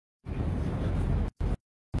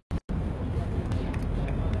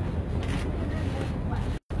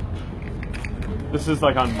This is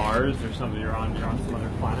like on Mars or something. You're on some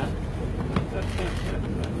other planet.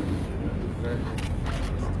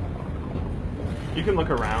 You can look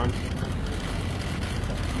around.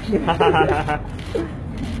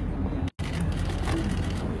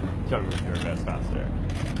 Tell me if you're best faster.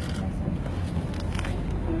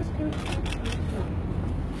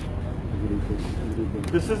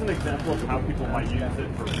 This is an example of how people might use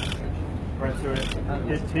it for research. Right, so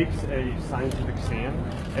it takes a scientific scene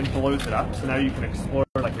and blows it up, so now you can explore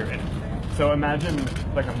like you're in it. So imagine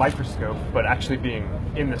like a microscope, but actually being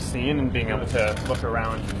in the scene and being able to look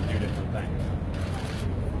around and do different things.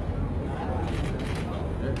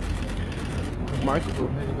 Mark?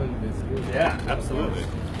 Yeah, absolutely.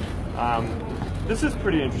 This is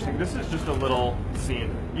pretty interesting. This is just a little scene.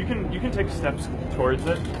 You can take steps towards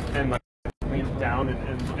it and like lean down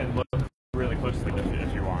and look really closely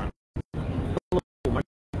if you want.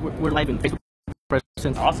 We're live in Facebook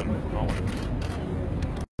presence. Awesome.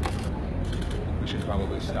 We should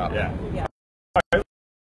probably stop. Yeah. All right.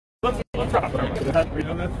 Let's wrap. That's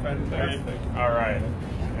fantastic. All right.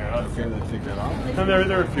 Yeah, Okay, let's take that off. and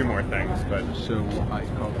there are a few more things, but So I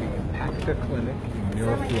call the APEC clinic in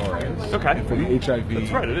Miraflores. okay. For the HIV.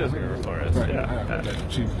 That's right. It is Miraflores. Right. Yeah.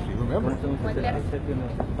 She remember.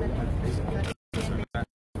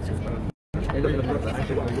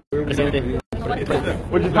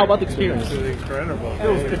 How about the experience? Incredible.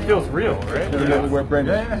 It feels real, right? Where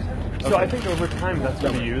Brenda? So I think over time that's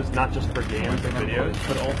going to be used not just for games and videos,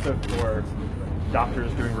 but also for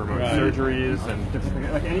doctors doing remote surgeries and different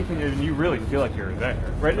things, like anything. And you really feel like you're there,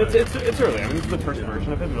 right? It's early. I mean, this is the first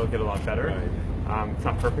version of it. It'll get a lot better. It's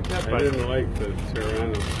not perfect yet, but I didn't like the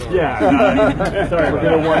Tyrannosaurus. yeah. Sorry, We're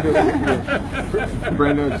gonna wonder.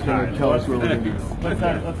 Brenda's gonna tell us where we're gonna be. Let's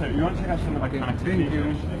you want to check out some of the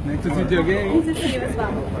connectivity? Nice to see you again. Nice to see you as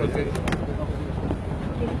well. Okay.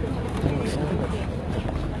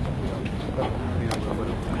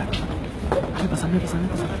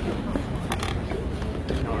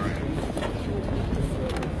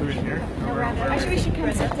 Come in here. Actually, we should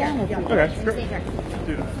come sit down. Okay, sure.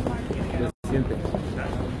 Do that.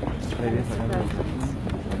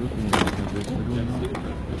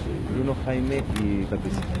 Bruno, Jaime y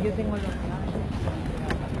Patricia. Yo tengo los...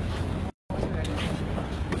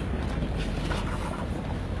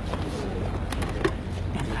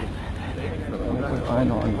 I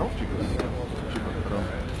know, I know.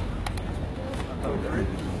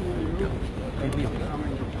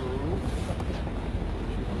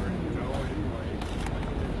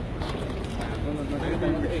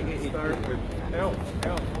 Start with help.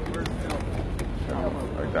 Where's help?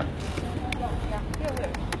 Right there.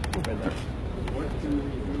 What do we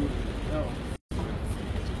do to help?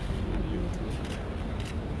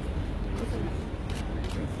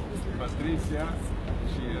 Patricia,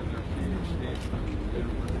 she has her PhD from the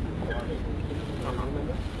University of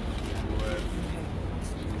Washington.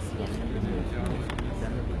 She's a kinesiologist.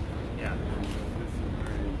 Yeah. This is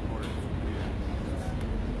very important to me.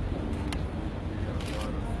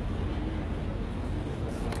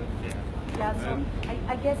 Yeah, so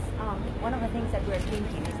I guess one of the things that we're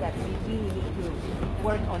thinking is that we really need to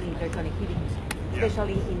work on interconnectivity,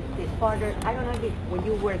 especially in the farther. I don't know if when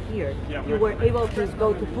you were here, you were able to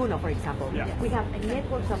go to Puno, for example. Yeah. We have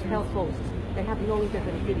networks of health posts that have no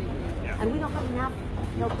interconnectivity, and we don't have enough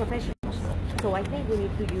health professionals. So I think we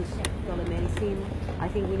need to use telemedicine. I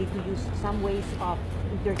think we need to use some ways of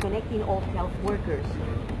interconnecting all health workers,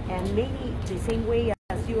 and maybe the same way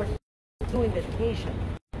as you are doing the education,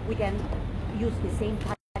 we can use the same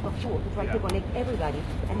type of tool to try to connect everybody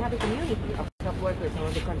and have a community of health workers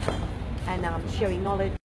around the country, and sharing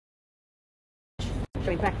knowledge,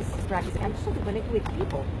 sharing practices, and also to connect with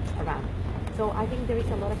people around. So I think there is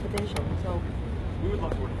a lot of potential. So We would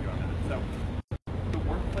love to work with you on that. So the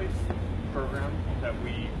workplace program that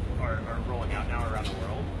we are rolling out now around the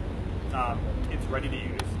world, it's ready to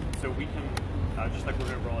use. So we can, just like we're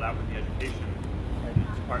going to roll it out with the education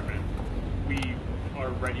department, we are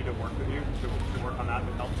ready to work with you to work on that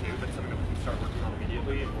with help too. That's something that we can start working on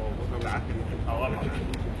immediately, and we'll go back and follow up on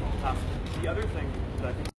that. The other thing that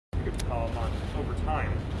I think we could follow up on over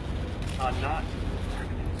time,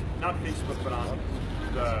 not Facebook, but on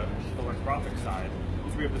the philanthropic side,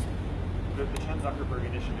 is we have this, the Zuckerberg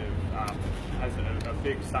initiative has a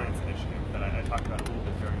big science initiative that I talked about a little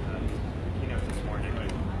bit during the keynote this morning.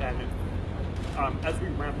 And as we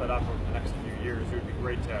ramp that up over the next few years, it would be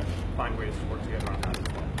great to find ways to work together on that as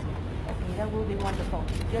well. okay, that will be wonderful.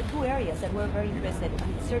 There are two areas that we're very interested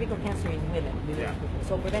in: cervical cancer in women. Yeah.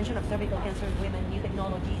 So prevention of cervical cancer in women, new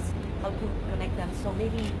technologies, how to connect them. So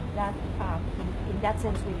maybe that, in that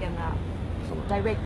sense, we can direct